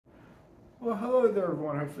Well, hello there,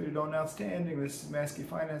 everyone. Hopefully you're doing outstanding. This is Mazske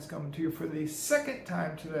Finance coming to you for the second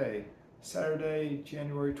time today, Saturday,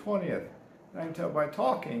 January 20th. And I can tell by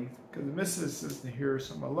talking, because the missus isn't here,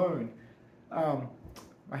 so I'm alone.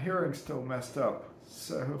 My hearing's still messed up,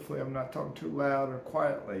 so hopefully I'm not talking too loud or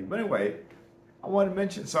quietly. But anyway, I want to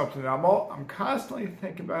mention something. I'm constantly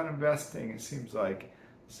thinking about investing, it seems like.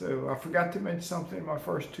 So I forgot to mention something in my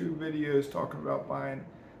first two videos talking about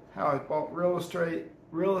how I bought real estate,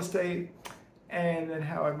 and then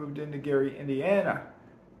how I moved into Gary, Indiana.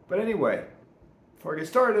 But anyway, before I get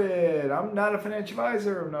started, I'm not a financial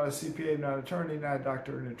advisor, I'm not a CPA, I'm not an attorney, not a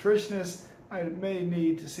doctor or nutritionist. I may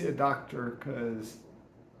need to see a doctor because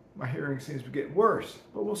my hearing seems to be getting worse.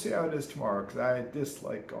 But we'll see how it is tomorrow because I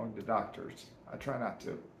dislike going to doctors. I try not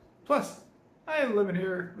to. Plus, I am living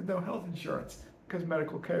here with no health insurance because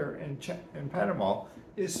medical care in Panama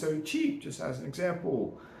is so cheap, just as an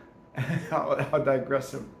example. I'll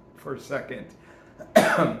digress for a second.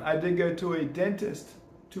 I did go to a dentist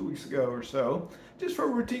 2 weeks ago or so, just for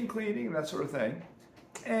routine cleaning and that sort of thing.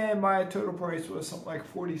 And my total price was something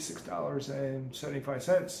like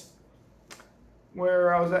 $46.75.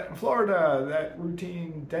 Where I was at in Florida, that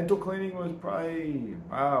routine dental cleaning was probably,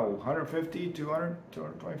 $150, $200,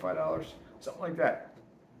 $225, something like that.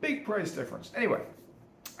 Big price difference. Anyway,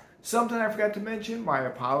 something I forgot to mention, my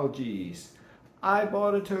apologies. I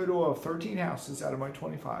bought a total of 13 houses out of my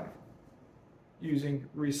 25 using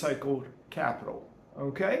recycled capital.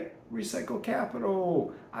 Okay? Recycled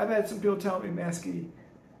capital. I've had some people tell me, Mazske,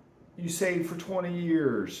 you saved for 20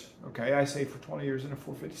 years. Okay, I saved for 20 years in a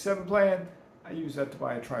 457 plan. I use that to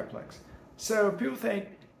buy a triplex. So people think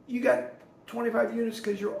you got 25 units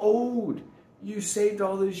because you're old. You saved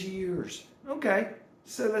all those years. Okay,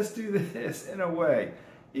 so let's do this in a way.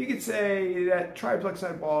 You could say that triplex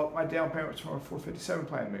I bought, my down payment was from a 457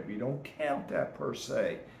 plan. Maybe you don't count that per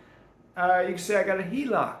se. You could say I got a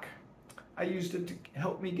HELOC. I used it to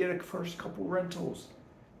help me get a first couple rentals.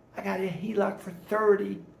 I got a HELOC for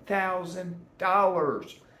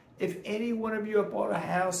 $30,000. If any one of you have bought a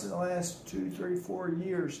house in the last 2, 3, 4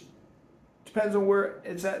 years, depends on where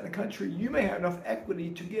it's at in the country, you may have enough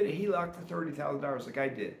equity to get a HELOC for $30,000 like I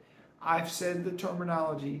did. I've said the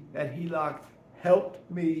terminology that HELOC helped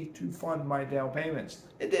me to fund my down payments.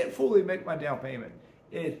 It didn't fully make my down payment.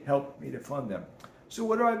 It helped me to fund them. So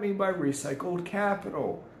what do I mean by recycled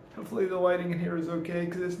capital? Hopefully the lighting in here is okay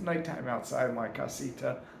because it's nighttime outside my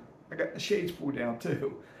casita. I got the shades pulled down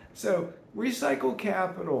too. So recycled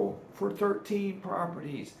capital for 13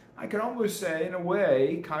 properties. I can almost say in a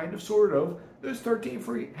way, kind of, sort of, those 13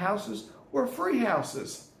 free houses were free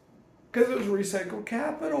houses because it was recycled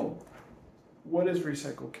capital. What is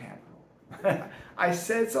recycled capital? I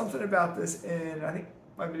said something about this in, I think,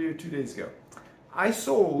 my video 2 days ago. I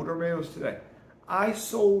sold, or maybe it was today, I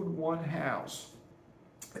sold one house.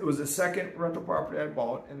 It was the second rental property I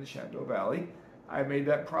bought in the Shenandoah Valley. I made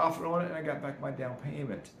that profit on it and I got back my down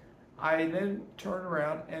payment. I then turned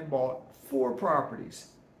around and bought 4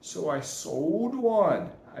 properties. So I sold one.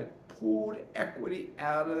 I pulled equity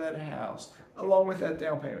out of that house along with that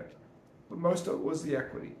down payment. But most of it was the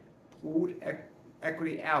equity. Pulled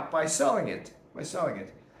equity out by selling it,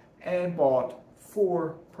 and bought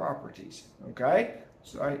 4 properties. Okay?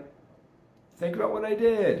 So I think about what I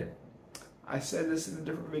did. I said this in a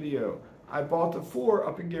different video. I bought the 4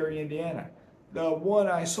 up in Gary, Indiana. The one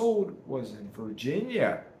I sold was in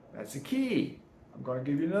Virginia. That's the key. I'm going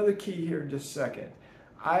to give you another key here in just a second.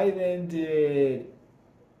 I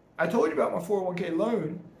told you about my 401k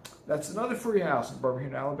loan. That's another free house in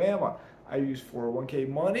Birmingham, Alabama. I used 401k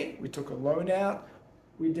money. We took a loan out.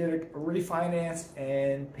 We did a refinance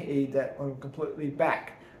and paid that loan completely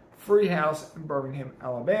back. Free house in Birmingham,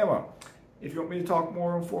 Alabama. If you want me to talk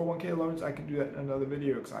more on 401k loans, I can do that in another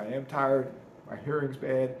video because I am tired, my hearing's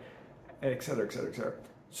bad, etc., etc., etc.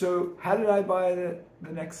 So how did I buy the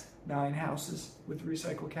next 9 houses with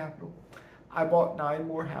recycled capital? I bought 9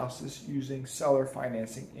 more houses using seller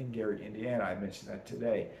financing in Gary, Indiana. I mentioned that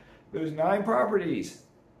today. Those 9 properties,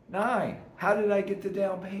 9. How did I get the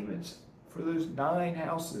down payments for those 9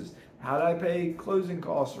 houses? How did I pay closing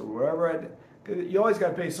costs or whatever I did? Because you always got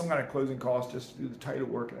to pay some kind of closing costs just to do the title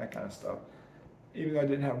work and that kind of stuff. Even though I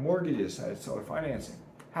didn't have mortgages, I had seller financing.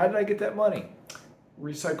 How did I get that money?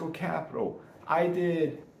 Recycled capital. I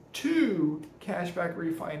did 2 cashback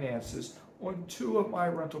refinances on 2 of my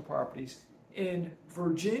rental properties in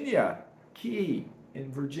Virginia. Key,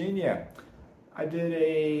 in Virginia. I did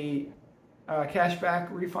a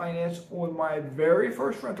cashback refinance on my very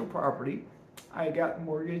first rental property. I got a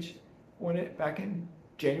mortgage on it back in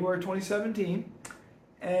January 2017,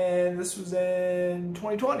 and this was in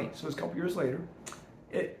 2020, so it's a couple years later.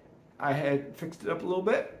 I had fixed it up a little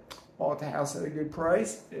bit, bought the house at a good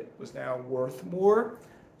price. It was now worth more.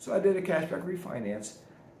 So I did a cashback refinance.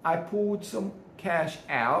 I pulled some cash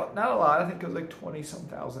out, not a lot, I think it was like 20-some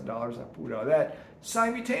thousand dollars I pulled out of that.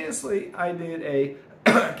 Simultaneously, I did a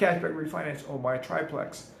cashback refinance on my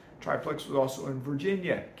triplex. Triplex was also in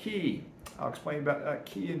Virginia, Key. I'll explain about that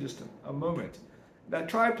Key in just a moment. That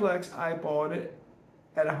triplex, I bought it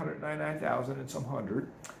at $199,000 and some hundred.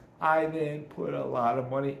 I then put a lot of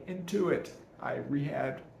money into it. I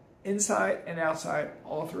rehabbed inside and outside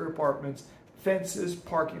all 3 apartments, fences,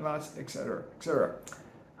 parking lots, etc., etc.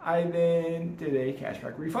 I then did a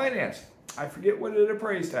cashback refinance. I forget what it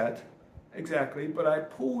appraised at exactly, but I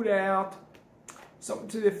pulled out something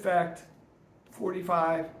to the effect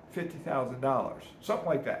 $45,000, $50,000, something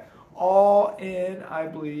like that. All in, I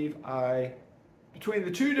believe, between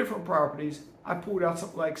the 2 different properties, I pulled out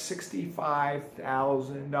something like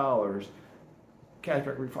 $65,000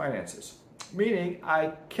 cashback refinances. Meaning,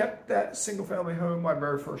 I kept that single-family home, my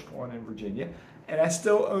very first one in Virginia, and I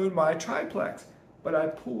still own my triplex. But I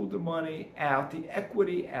pulled the money out, the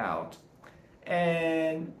equity out,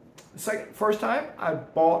 and the first time I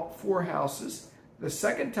bought 4 houses. The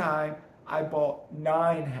second time I bought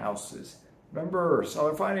 9 houses. Remember,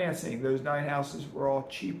 seller financing, those 9 houses were all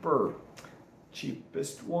cheaper.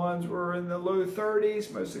 Cheapest ones were in the low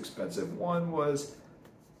 30s. Most expensive one was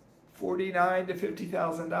 $49,000 to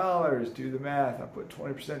 $50,000. Do the math. I put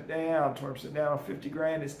 20% down. 20% down on 50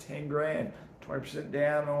 grand is 10 grand. 20%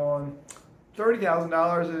 down on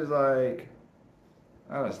 $30,000 is like,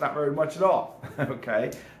 I don't know, it's not very much at all.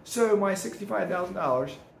 Okay, so my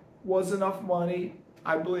 $65,000 was enough money,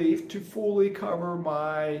 I believe, to fully cover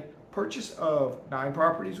my purchase of 9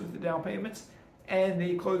 properties with the down payments and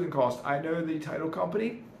the closing costs. I know the title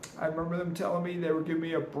company, I remember them telling me they were giving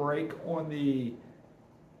me a break on the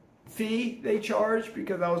fee they charged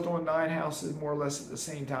because I was doing 9 houses more or less at the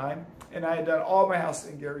same time, and I had done all my houses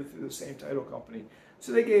in Gary through the same title company.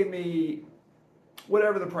 So they gave me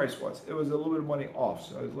whatever the price was. It was a little bit of money off,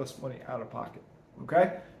 so it was less money out of pocket.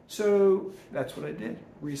 Okay? So that's what I did.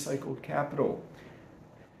 Recycled capital.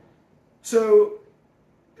 So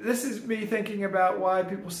this is me thinking about why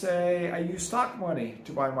people say I use stock money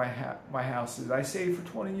to buy my houses. I saved for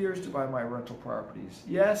 20 years to buy my rental properties.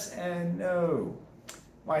 Yes and no.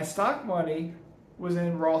 My stock money was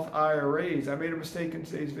in Roth IRAs. I made a mistake in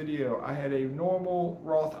today's video. I had a normal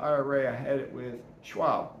Roth IRA. I had it with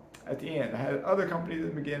Schwab at the end. I had other companies in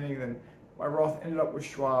the beginning, then my Roth ended up with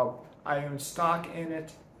Schwab. I owned stock in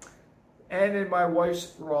it. And in my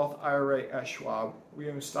wife's Roth IRA at Schwab, we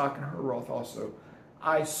own stock in her Roth also.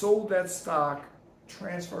 I sold that stock,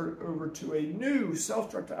 transferred over to a new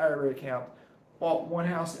self-directed IRA account, bought 1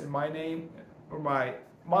 house in my name, or my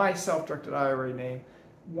self-directed IRA name,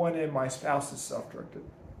 1 in my spouse's self-directed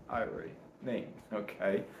IRA name,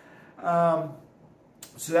 okay?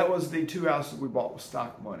 So that was the 2 houses we bought with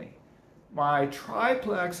stock money. My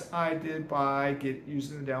triplex I did by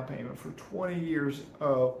using the down payment for 20 years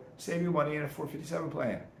of saving money in a 457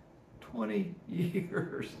 plan. 20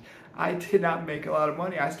 years. I did not make a lot of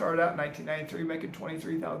money. I started out in 1993 making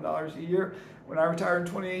 $23,000 a year. When I retired in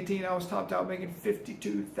 2018, I was topped out making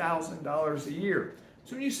 $52,000 a year.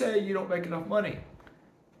 So when you say you don't make enough money,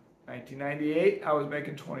 1998, I was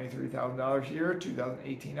making $23,000 a year.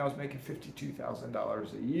 2018, I was making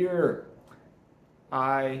 $52,000 a year.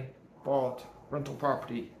 I bought rental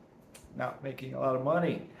property, not making a lot of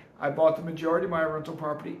money. I bought the majority of my rental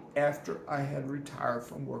property after I had retired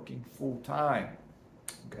from working full-time.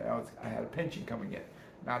 Okay, I had a pension coming in,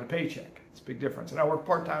 not a paycheck. It's a big difference. And I worked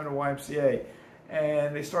part-time in a YMCA,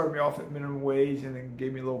 and they started me off at minimum wage and then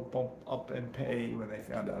gave me a little bump up in pay when they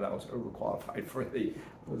found out I was overqualified for the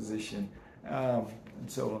position, and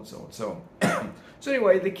so on and so on and so on. So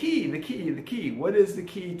anyway, the key. What is the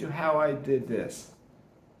key to how I did this?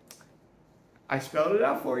 I spelled it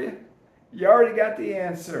out for you. You already got the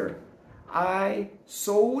answer. I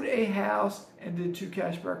sold a house and did 2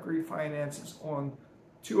 cashback refinances on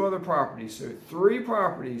 2 other properties. So 3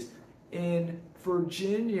 properties in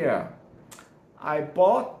Virginia. I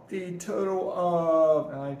bought the total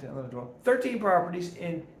of 9, 10, 11, 12, 13 properties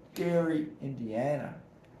in Gary, Indiana.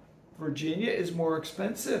 Virginia is more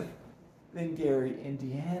expensive than Gary,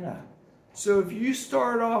 Indiana. So if you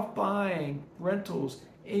start off buying rentals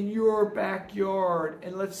in your backyard,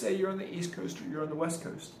 and let's say you're on the East Coast or you're on the West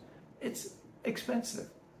Coast, it's expensive.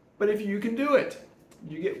 But if you can do it,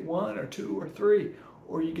 you get 1 or 2 or 3,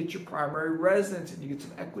 or you get your primary residence and you get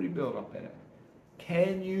some equity built up in it.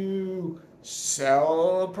 Can you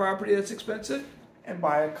sell a property that's expensive and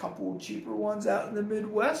buy a couple cheaper ones out in the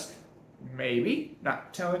Midwest? Maybe.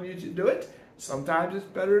 Not telling you to do it. Sometimes it's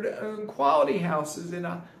better to own quality houses in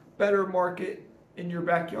a better market in your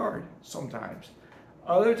backyard, sometimes.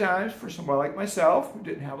 Other times, for somebody like myself who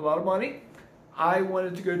didn't have a lot of money, I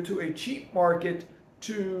wanted to go to a cheap market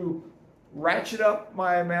to ratchet up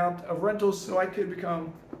my amount of rentals so I could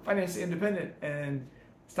become financially independent and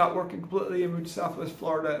stop working completely and move to Southwest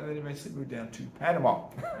Florida and then eventually move down to Panama.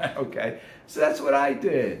 Okay, so that's what I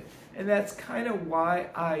did. And that's kind of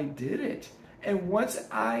why I did it. And once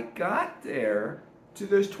I got there to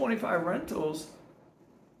those 25 rentals,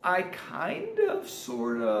 I kind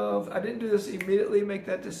of, I didn't do this immediately, make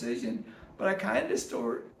that decision, but I kind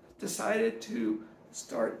of decided to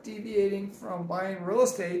start deviating from buying real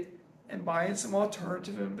estate and buying some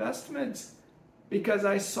alternative investments because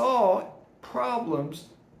I saw problems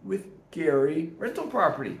with Gary rental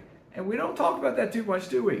property. And we don't talk about that too much,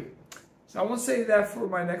 do we? So I want to save that for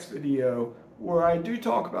my next video where I do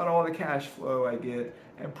talk about all the cash flow I get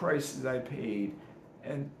and prices I paid.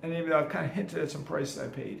 And even though I've kind of hinted at some prices I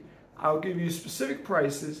paid, I'll give you specific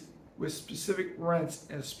prices with specific rents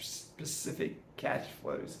and specific cash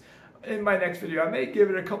flows. In my next video, I may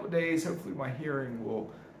give it a couple of days. Hopefully my hearing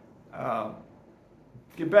will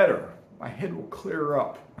get better. My head will clear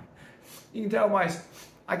up. You can tell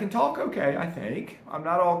I can talk okay, I think. I'm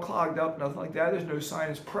not all clogged up, nothing like that. There's no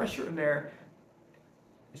sinus pressure in there.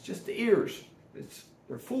 It's just the ears.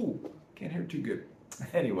 They're full. Can't hear too good.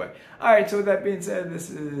 Anyway, all right, so with that being said, this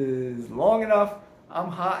is long enough. I'm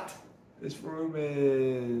hot. This room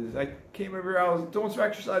is, I came over here, I was doing some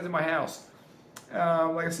exercise in my house.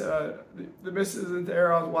 Like I said, the missus isn't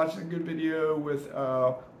there. I was watching a good video with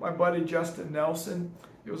my buddy Justin Nelson.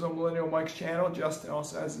 He was on Millennial Mike's channel. Justin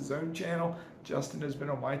also has his own channel. Justin has been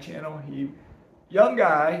on my channel. Young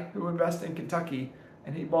guy who invested in Kentucky,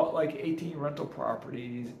 and he bought like 18 rental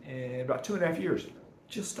properties in about 2.5 years,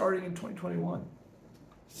 just starting in 2021.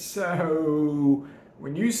 So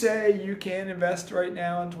when you say you can invest right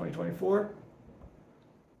now in 2024,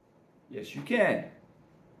 yes, you can.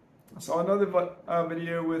 I saw another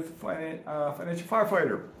video with a financial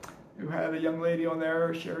firefighter who had a young lady on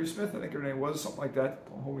there, Sherry Smith, I think her name was, something like that.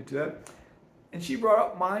 Don't hold me to that. And she brought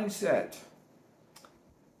up mindset.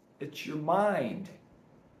 It's your mind.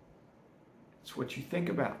 It's what you think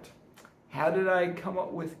about. How did I come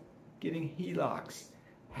up with getting HELOCs?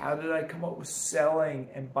 How did I come up with selling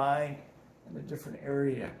and buying in a different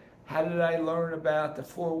area? How did I learn about the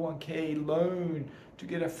 401k loan to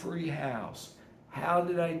get a free house? How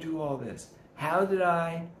did I do all this? How did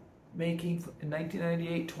I, making in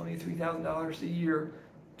 1998 $23,000 a year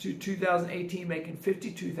to 2018 making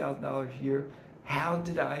 $52,000 a year, how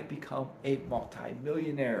did I become a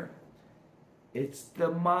multi-millionaire? It's the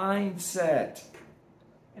mindset.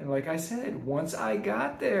 And like I said, once I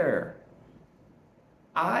got there,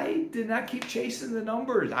 I did not keep chasing the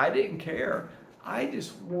numbers. I didn't care. I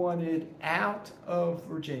just wanted out of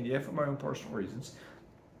Virginia for my own personal reasons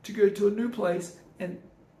to go to a new place and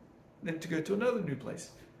then to go to another new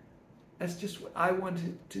place. That's just what I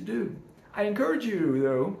wanted to do. I encourage you,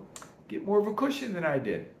 though, get more of a cushion than I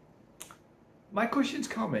did. My cushion's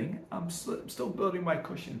coming. I'm still building my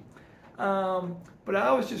cushion. But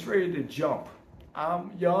I was just ready to jump.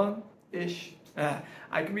 I'm young-ish.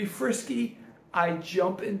 I can be frisky. I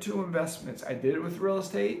jump into investments. I did it with real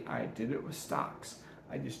estate. I did it with stocks.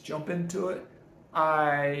 I just jump into it.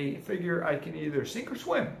 I figure I can either sink or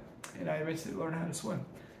swim. And I eventually learned how to swim.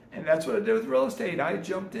 And that's what I did with real estate. I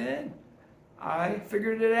jumped in. I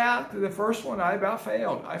figured it out. The first one, I about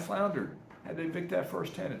failed. I floundered. Had to evict that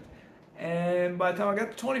first tenant. And by the time I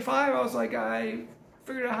got to 25, I was like, I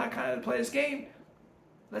figured out how kind of play this game.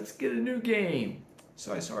 Let's get a new game.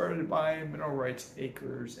 So I started buying mineral rights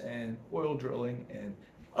acres and oil drilling and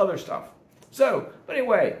other stuff. So, but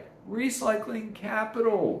anyway, recycling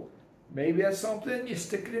capital. Maybe that's something you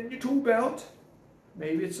stick it in your tool belt.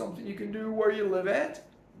 Maybe it's something you can do where you live at.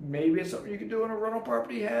 Maybe it's something you can do on a rental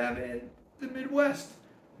property you have in the Midwest.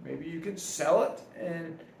 Maybe you can sell it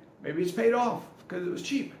and maybe it's paid off because it was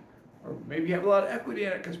cheap. Or maybe you have a lot of equity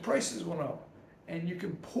in it because prices went up. And you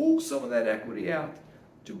can pull some of that equity out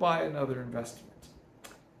to buy another investment.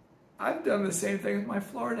 I've done the same thing with my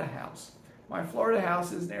Florida house. My Florida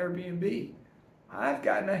house is an Airbnb. I've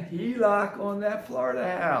gotten a HELOC on that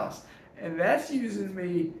Florida house. And that's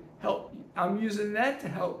I'm using that to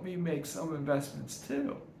help me make some investments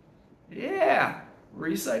too. Yeah,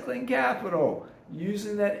 recycling capital,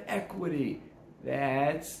 using that equity.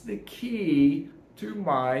 That's the key to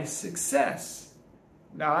my success.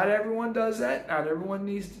 Not everyone does that. Not everyone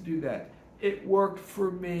needs to do that. It worked for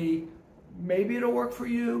me. Maybe it'll work for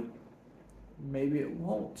you. Maybe it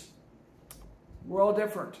won't. We're all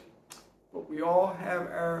different. But we all have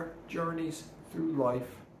our journeys through life.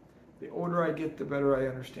 The older I get, the better I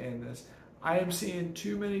understand this. I am seeing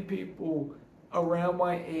too many people around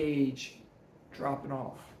my age dropping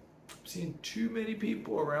off. I'm seeing too many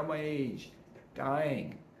people around my age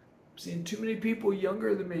dying. I'm seeing too many people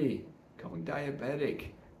younger than me becoming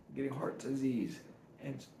diabetic, getting heart disease,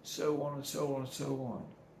 and so on and so on and so on.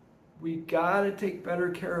 We gotta take better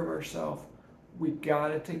care of ourselves. We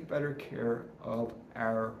gotta take better care of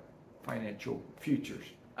our financial futures.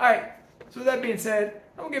 All right, so with that being said,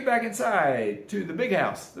 I'm gonna get back inside to the big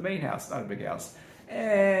house, the main house, not a big house,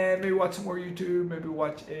 and maybe watch some more YouTube, maybe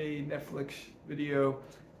watch a Netflix video,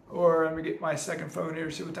 or I'm gonna get my second phone here,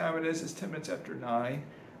 see what time it is. It's 10 minutes after 9.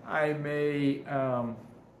 I may,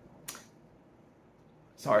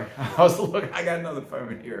 sorry, I was looking, I got another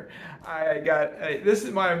phone here. This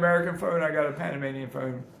is my American phone, I got a Panamanian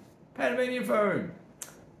phone. Panamanian phone.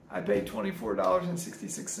 I pay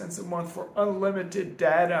 $24.66 a month for unlimited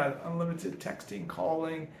data, unlimited texting,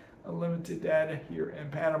 calling, unlimited data here in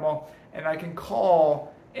Panama. And I can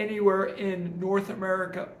call anywhere in North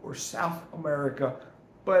America or South America,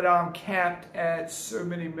 but I'm capped at so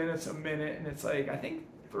many minutes a minute, and it's like, I think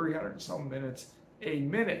 300 and some minutes a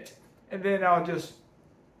minute. And then I'll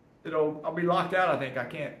be locked out, I think. I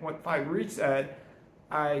can't, if I reach that,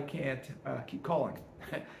 I can't keep calling.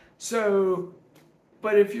 So,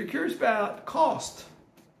 but if you're curious about cost,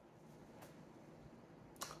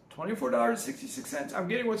 $24.66. I'm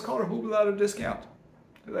getting what's called a jubilado discount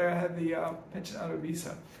because I have the pensionado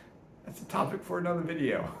visa. That's a topic for another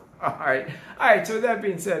video. All right. So with that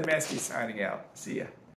being said, Mazske signing out. See ya.